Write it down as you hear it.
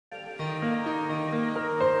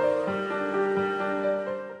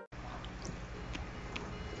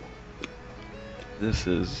This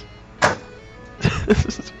is...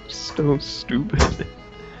 this is so stupid.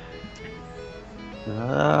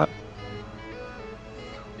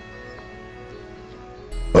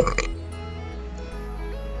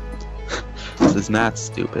 This is not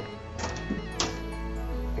stupid.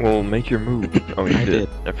 Well, make your move. Oh, you I did.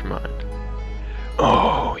 did. Never mind.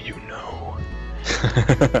 Oh, you know.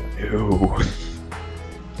 Ew.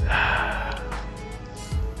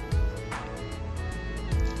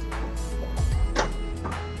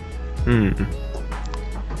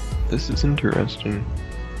 This is interesting.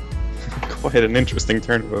 Quite an interesting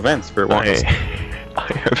turn of events for once.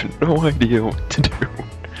 I have no idea what to do.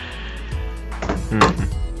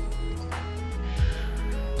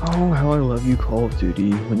 Oh, how I love you, Call of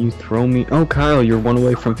Duty. When you throw me... Oh, Kyle, you're one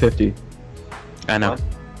away from 50. I know. What?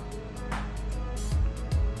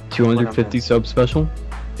 250 sub special?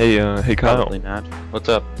 Hey, hey Kyle. Probably not. What's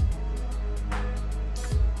up?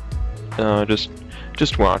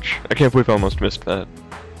 Just watch. I can't believe I almost missed that.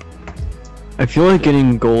 I feel like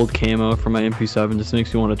getting gold camo for my MP7 just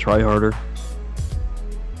makes me want to try harder.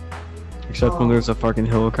 Except when there's a fucking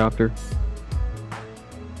helicopter.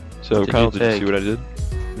 So, What did Kyle, you did you see take? what I did?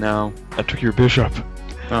 No. I took your bishop.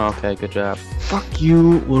 Oh, okay, good job. Fuck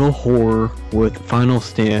you, little whore, with Final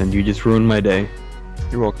Stand. You just ruined my day.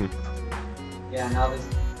 You're welcome. Yeah, now this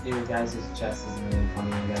new guy's chest is really funny,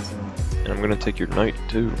 you guys know. And I'm gonna take your knight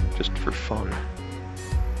too, just for fun.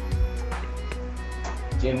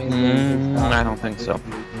 Jimmy's I don't think so.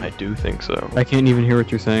 I do think so. I can't even hear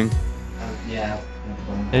what you're saying. Yeah.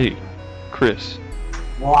 Hey, Chris,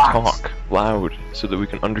 What? talk loud so that we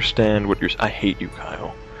can understand what you're. I hate you,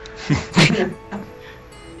 Kyle.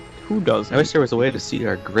 Who does? I wish there was a way to see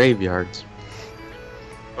our graveyards.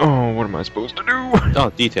 Oh, what am I supposed to do?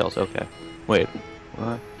 Oh, details, okay. Wait.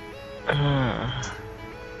 What?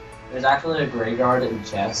 There's actually a graveyard in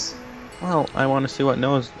chess. Well, I want to see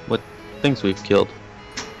what things we've killed.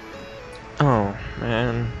 Oh,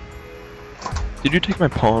 man. Did you take my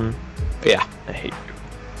pawn? Yeah. I hate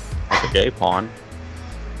you. Okay, pawn.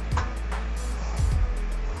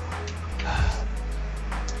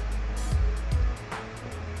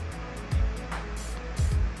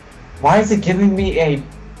 Why is it giving me a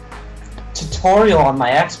tutorial on my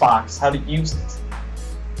Xbox how to use it?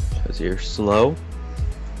 Because you're slow.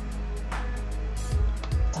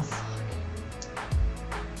 What the fuck?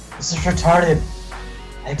 This is retarded.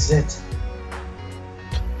 Exit.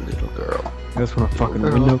 Little girl. That's when a fucking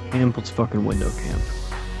window camp. Let's fucking window camp.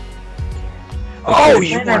 Oh, you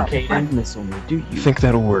you want Arcaden? to missile me, do You you? think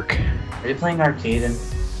that'll work? Are you playing Arcaden?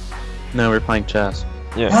 No, we're playing chess.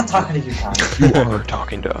 I'm Yeah. not talking to you, Kyle. You are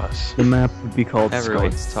talking to us. The map would be called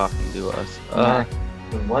Everyone's talking to us.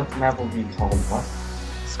 What map will be called what?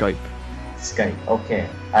 Skype. Skype. Okay.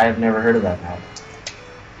 I have never heard of that map.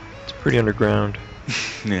 It's pretty underground.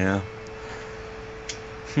 Yeah.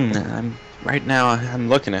 Right now I'm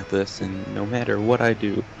looking at this, and no matter what I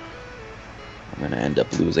do, I'm gonna end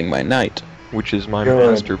up losing my knight. Which is my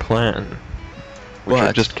Good. master plan. Which I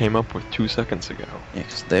What? just came up with 2 seconds ago. Yeah,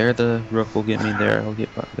 'cause there the rook will get me there. I'll get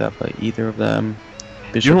got by either of them.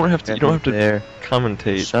 Bishop You don't have to. will You don't have get me to there.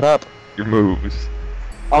 commentate Shut up. your moves.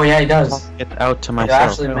 Oh yeah, he does. Get out to It myself.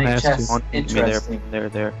 actually don't makes have to. chess Want me there, interesting.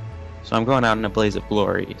 there. So I'm going out in a blaze of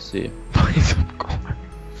glory. You see, Blaze of glory.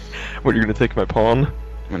 What, you're gonna take my pawn?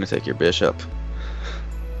 I'm gonna take your bishop.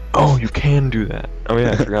 Oh, you can do that. Oh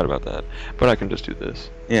yeah, I forgot about that. But I can just do this.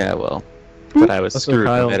 Yeah, well, but I was Also, screwed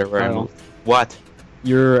Kyle, no matter where I Kyle. moved. What?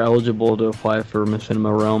 You're eligible to apply for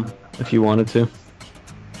Machinima Realm if you wanted to.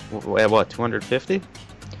 What? 250?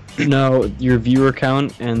 No, your viewer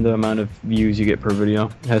count and the amount of views you get per video.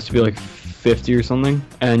 It has to be like 50 or something,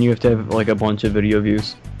 and you have to have like a bunch of video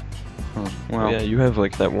views. Huh. Well, Yeah, you have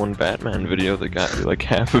like that one Batman video that got you like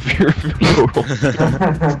half of your total.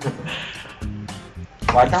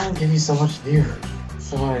 Why can't it give you so much view?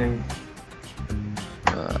 So annoying.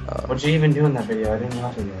 What'd you even do in that video? I didn't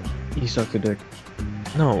watch it yet. You suck a dick.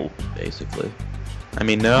 No, basically. I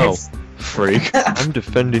mean, no, It's- freak. I'm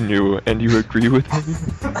defending you, and you agree with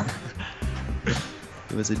me?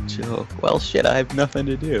 It was a joke. Well, shit, I have nothing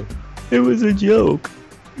to do. It was a joke.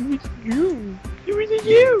 It was you. It was a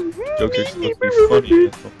you. Jokes are supposed to be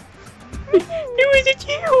funny. It was a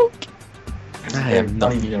joke. I have Funny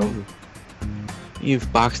nothing to joke. do.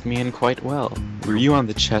 You've boxed me in quite well. Were you on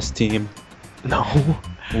the chess team? No.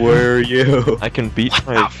 Were you? I can beat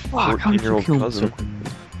my Fuck, how did you 14-year-old kill me so cousin quickly?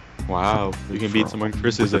 Wow, you can beat someone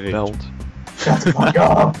Chris's with a age. belt. Shut the fuck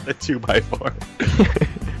up. A 2x4.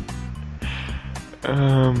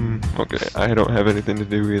 Okay, I don't have anything to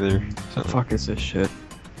do either. The fuck is this shit?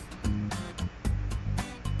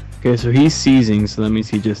 Okay, so he's seizing, so that means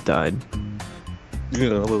he just died.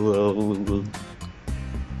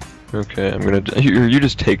 Okay, I'm gonna. You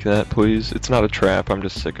just take that, please. It's not a trap. I'm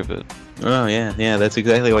just sick of it. Oh yeah, that's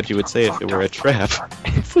exactly what you would say if it were a trap.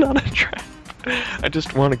 It's not a trap. I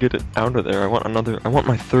just want to get it out of there. I want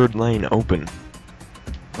my third lane open.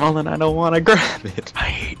 Well, then I don't want to grab it. I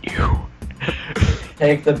hate you.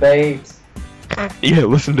 Take the bait. Yeah,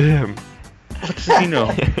 listen to him. What does he know?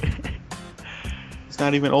 He's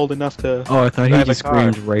not even old enough to. Oh, I thought he drive a just car.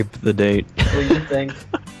 screamed rape the date. What do you think?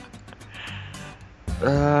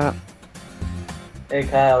 Hey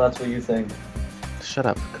Kyle, that's what you think. Shut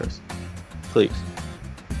up, Chris. Please.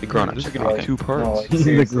 The grown-ups This are is gonna be talking. two parts. No, like, The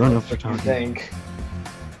seriously, grown-ups that's are what you talking. think.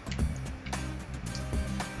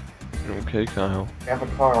 Okay, Kyle. You have a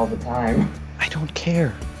car all the time. I don't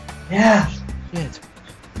care. Yeah. Shit.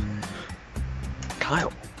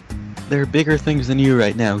 Kyle. There are bigger things than you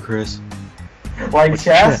right now, Chris. Like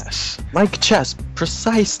chess? Like chess.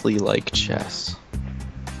 Precisely like chess.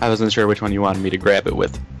 I wasn't sure which one you wanted me to grab it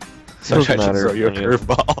with. So I Doesn't should matter. throw you a Yeah.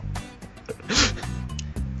 curveball.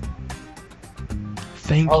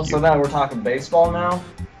 Thank Oh, you. so now we're talking baseball now?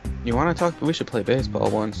 You want to talk? We should play baseball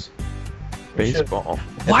once. We should. Baseball.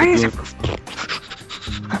 Why is it?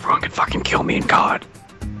 Everyone can fucking kill me in God.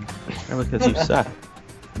 Because you suck.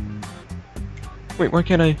 Wait, why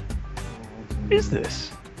can't I? What is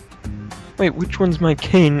this? Wait, which one's my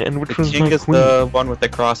king and which The one's king my is queen? the one with the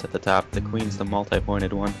cross at the top. The queen's the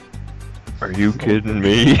multi-pointed one. Are you kidding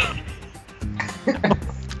me?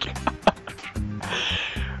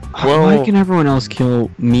 Why can everyone else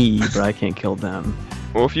kill me, but I can't kill them?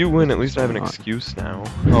 Well, if you win, at least I have an excuse now.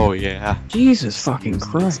 Oh yeah. Jesus fucking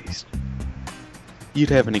Christ. You'd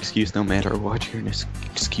have an excuse no matter what. You're an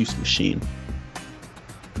excuse machine.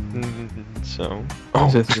 So.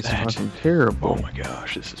 This is that. fucking terrible. Oh my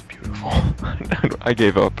gosh, this is beautiful. I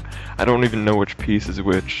gave up. I don't even know which piece is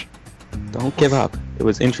which. Don't give up. It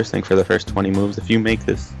was interesting for the first 20 moves. If you make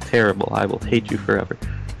this terrible, I will hate you forever.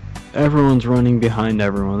 Everyone's running behind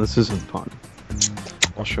everyone. This isn't fun.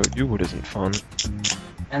 I'll show you what isn't fun.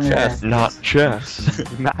 And Chess. then, Not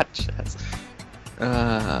chess. Not chess.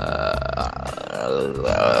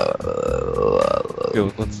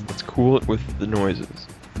 Yo, let's cool it with the noises.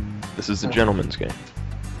 This is a gentleman's game.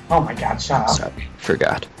 oh my god, shut up. Sorry,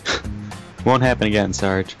 forgot. Won't happen again,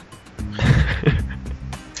 Sarge.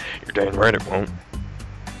 You're dang right it won't.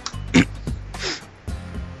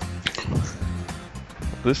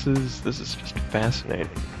 This is just fascinating.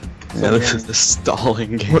 Yeah, this is the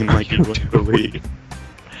stalling game What are like you you wouldn't doing? believe.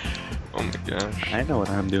 Oh my gosh. I know what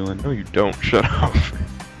I'm doing. No, you don't. Shut up.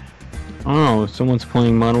 Oh, someone's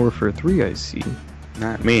playing Modern Warfare 3, I see.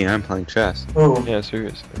 Not me, I'm playing chess. Ooh. Yeah,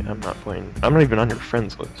 seriously. I'm not playing. I'm not even on your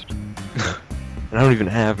friends list. And I don't even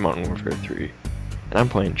have Modern Warfare 3. And I'm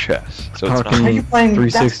playing chess. So it's Talking- How are not. you playing?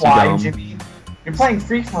 360 That's why, dom. Jimmy. You're playing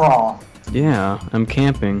free for all. Yeah, I'm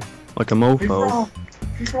camping. Like a Free for mofo. all.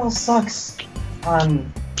 Free for all sucks.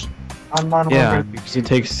 On Modern Yeah, Warfare. because it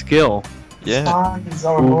takes skill. Yeah, Spawns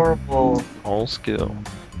are Ooh. horrible. all skill.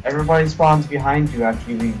 Everybody spawns behind you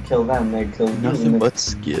after you kill them. They kill you. Nothing and but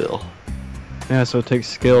skill. Yeah, so it takes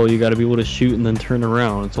skill. You gotta be able to shoot and then turn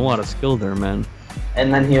around. It's a lot of skill there, man.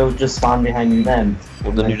 and then he'll just spawn behind you then.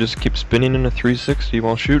 Well, then you just keep spinning in a 360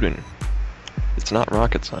 while shooting. It's not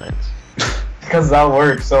rocket science. Because that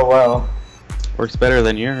works so well. Works better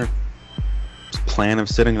than your plan of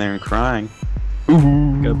sitting there and crying. Ooh.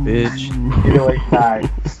 Like a bitch. Either way, you die.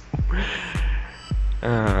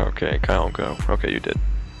 Okay, Kyle, go. Okay, you did.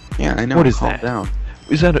 Yeah, I know. What is calm that? Down.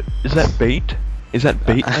 Is that bait? Is that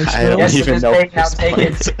bait? I smell? don't Yes, it even is know. bait, now at this take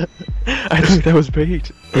point. it. I think that was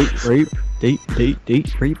bait. Date rape.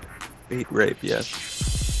 Date rape. Bait rape,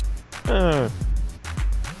 yes. Give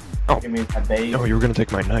me that bait. Oh, you were gonna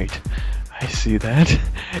take my knight. I see that.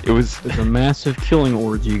 It was There's a massive killing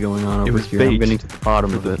orgy going on over was here. I'm bait getting to the bottom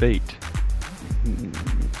for of the it. bait.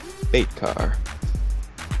 Bait car.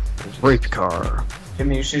 Rape car.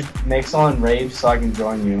 Jimmy, you should make someone rave so I can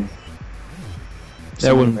join you.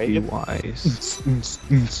 That wouldn't Someone be rape? wise.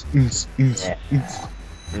 Yeah.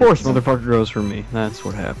 Of course, motherfucker goes for me. That's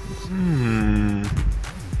what happens.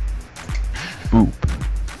 Boop.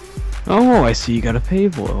 Oh, I see you got a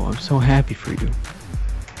Pavlo. I'm so happy for you.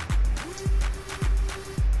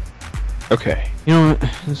 Okay, You know what?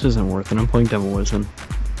 This isn't worth it. I'm playing Demolition.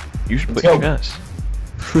 you should play Let's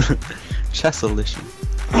go. chess. Chess-alition.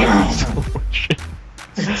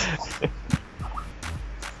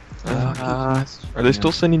 Are they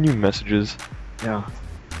still sending you messages? Yeah.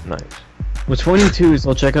 Nice. What's funny too is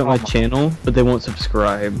they'll check out my channel, but they won't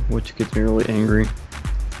subscribe, which gets me really angry.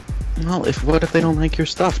 Well, what if they don't like your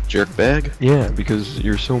stuff, jerkbag? Yeah, because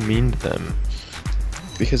you're so mean to them.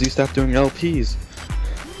 Because you stopped doing LPs.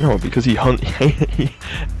 No, because he he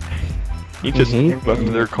just hates left me.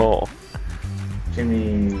 their call.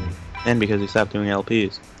 Jimmy. And because he stopped doing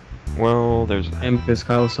LPs. Well, there's. And because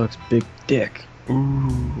Kyle sucks big dick. Ooh.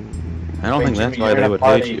 I don't Wait, think that's Jimmy, why you're they at a would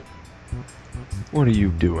party. hate you. What are you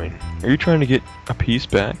doing? Are you trying to get a piece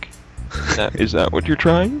back? Is that what you're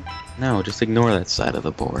trying? No, just ignore that side of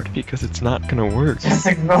the board. Because it's not gonna work. Just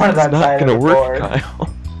ignore that It's not side gonna of the work, board.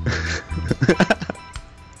 Kyle.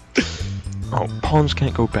 Oh, pawns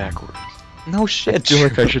can't go backwards. No I shit. feel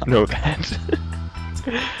like I should know that.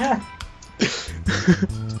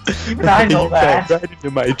 Even I know that. Right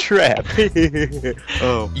into my trap.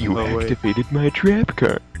 Oh, You oh, wait. activated my trap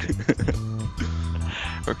card.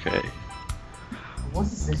 Okay. What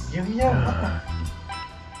is this, Yu-Gi-Oh?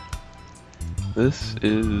 This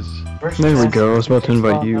is. There we go, I was about to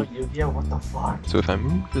invite you. Yu-Gi-Oh, what the fuck? So if I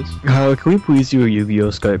move this. Kyle, can we please do a Yu-Gi-Oh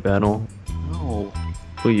Skype battle? No,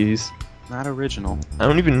 Please. not original. I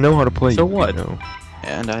don't even know how to play. So what? Yu-Gi-Oh.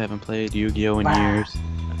 And I haven't played Yu-Gi-Oh in Wow. years.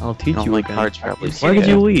 I'll I teach don't you like again. cards probably. you Why did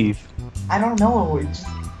you leave? I don't know. It just,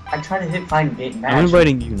 I try to hit find game match. I'm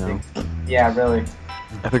inviting you now. Yeah, really.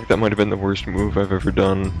 I think that might have been the worst move I've ever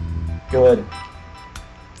done. Good.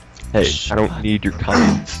 Hey, I don't need your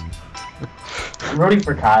comments. I'm rooting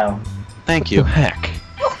for Kyle. Thank What you. the heck?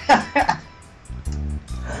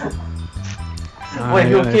 Wait,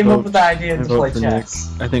 who I came vote- up with the idea I to vote play for Nick.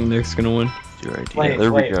 chess? I think Nick's gonna win. Your idea. Wait,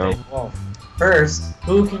 there we wait, go. wait. Whoa. First,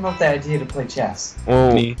 who came up with the idea to play chess?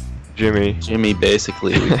 Well, Me. Jimmy. Jimmy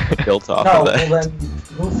basically built off No, of well that. then,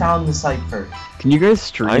 who found the site first? Can you guys I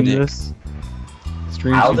stream did. this?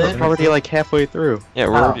 Stream I'll Super do. We're Chess? already like halfway through. Yeah,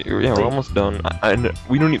 we're Oh, already, yeah, we're almost done.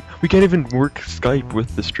 We don't even, we can't even work Skype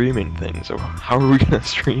with the streaming thing. So how are we gonna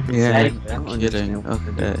stream? Yeah, Hey, I don't Kidding.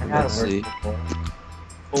 understand. Okay, I gotta let's work see. before.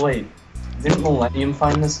 Well, wait. Didn't Millennium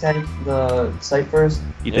find the site first?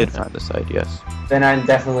 You Yeah. did find the site, yes. Then I'm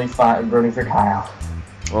definitely rooting for Kyle.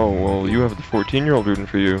 Oh well, you have the 14-year-old rooting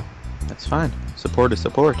for you. That's fine. Support is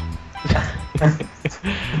support.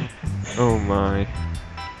 Oh my.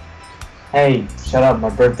 Hey, shut up. My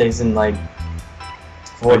birthday's in like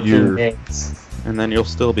 14 year. days. And then you'll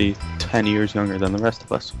still be 10 years younger than the rest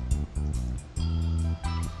of us.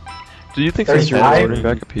 Do you think since you're 35? loading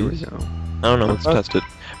back a piece? I don't know. Let's test it.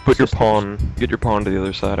 Put your pawn. Get your pawn to the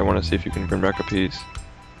other side. I want to see if you can bring back a piece.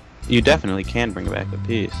 You definitely can bring back a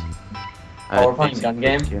piece. Oh, we're playing gun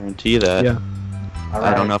game? Guarantee that. Yeah.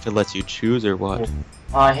 Alright. I don't know if it lets you choose or what.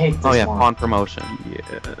 Oh, I hate this Oh yeah, one. pawn promotion.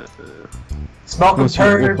 Yeah. Smoking We'll play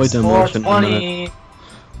turds, demolition in a 420.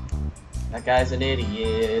 That guy's an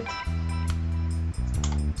idiot.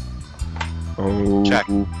 Oh. Check.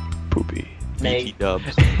 Poopy. BT Mate.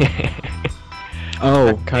 dubs. Oh,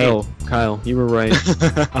 Okay. Kyle, you were right.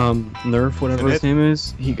 Nerf, whatever his name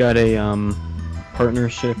is, he got a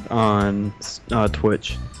partnership on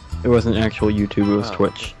Twitch. It wasn't actual YouTube, it was Oh.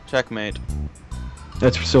 Twitch. Checkmate.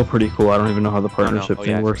 That's still pretty cool. I don't even know how the partnership Oh,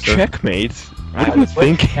 thing yeah, works. There. Checkmate. What I are you was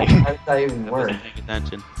Wait, thinking? how did that even I work? wasn't paying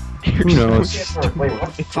attention. You're Who so knows? stupid. Wait, what?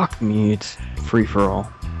 Fuck me, it's free for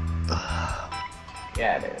all.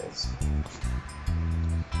 Yeah, it is.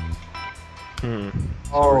 Hmm.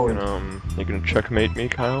 Oh, You gonna checkmate me,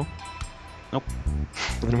 Kyle? Nope.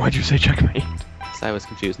 Then why'd you say checkmate? So I was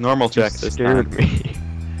confused. Normal check Just this scared time. me.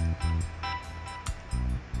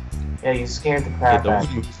 yeah, you scared the Did crap the out one of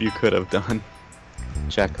me. move you could have done.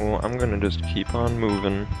 Check. Well, I'm gonna just keep on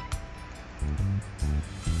moving.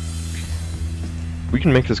 We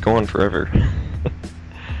can make this go on forever.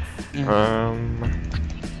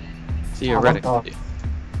 Theoretically.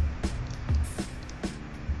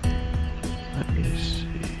 Let me see.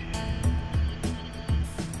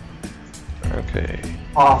 Okay.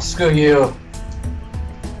 Oh, screw you.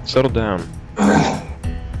 Settle down.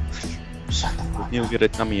 Shut the fuck You'll up. get a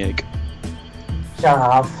tummy ache. Shut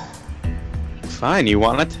up. Fine, you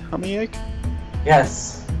want a tummy ache?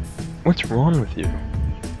 Yes. What's wrong with you?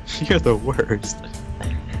 You're the worst.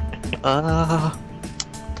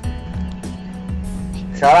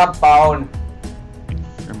 Shut up, Bone.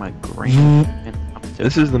 You're my brain.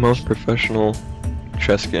 This is the most professional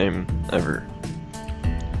chess game ever.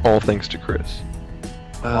 All thanks to Chris.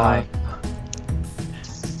 Why?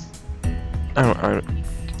 I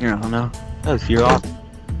don't know. Oh, you're off.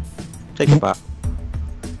 Take a pop.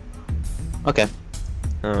 Okay,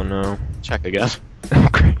 oh no. check again. Oh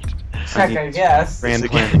great. Check, I guess. Grand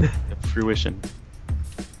plan to fruition.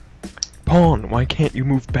 Pawn, why can't you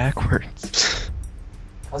move backwards?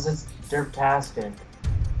 Cause it's derptastic.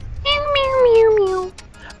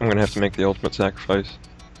 I'm gonna have to make the ultimate sacrifice.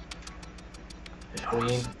 The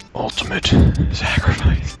queen. Ultimate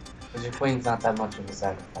sacrifice. Cause your queen's not that much of a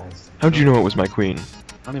sacrifice. How'd you know it was my queen?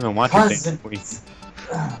 I don't even want your Cause thing. it's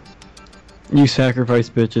You sacrifice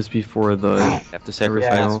bitches before the. I have to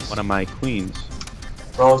sacrifice Yes. one of my queens.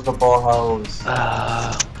 Bros before hoes.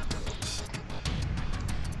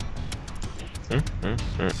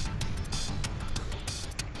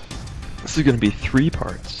 This is gonna be 3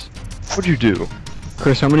 parts. What'd you do?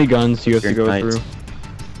 Chris, how many guns do you have to Good go night. through?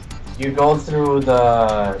 You go through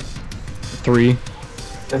the 3.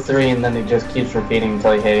 3 and then it just keeps repeating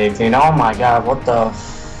until you hit 18. Oh my god, what the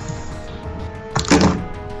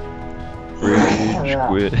Rage Yeah.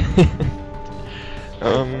 quit.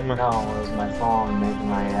 No, it was my phone making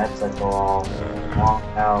my headset go all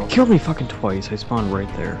wonk out. Killed me fucking twice. I spawned right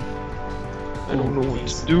there. I don't know what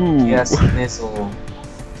to do. Yes, missile.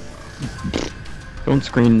 Don't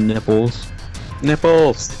scream nipples.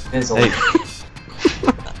 Nipples! Missile. Hey.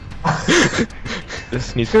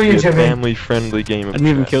 This needs Screw to you, be a Jimmy. family-friendly game I of didn't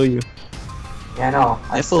even chess. kill you. Yeah, I know.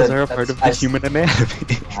 I Nipples said are a part of the that's- human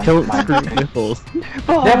anatomy. Don't my- scream nipples.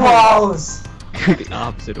 Nipples! The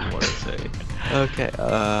opposite of what I say. Okay,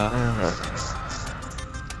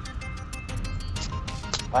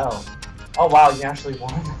 Wow. Oh wow, you actually won?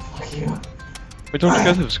 Fuck you. Wait, don't you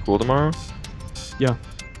guys have school tomorrow? Yeah.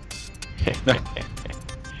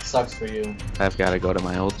 Sucks for you. I've gotta go to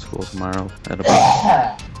my old school tomorrow.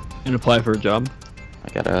 And apply for a job. I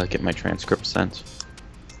gotta get my transcript sent.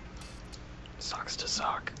 Sucks to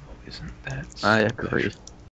suck. Isn't that I agree. special?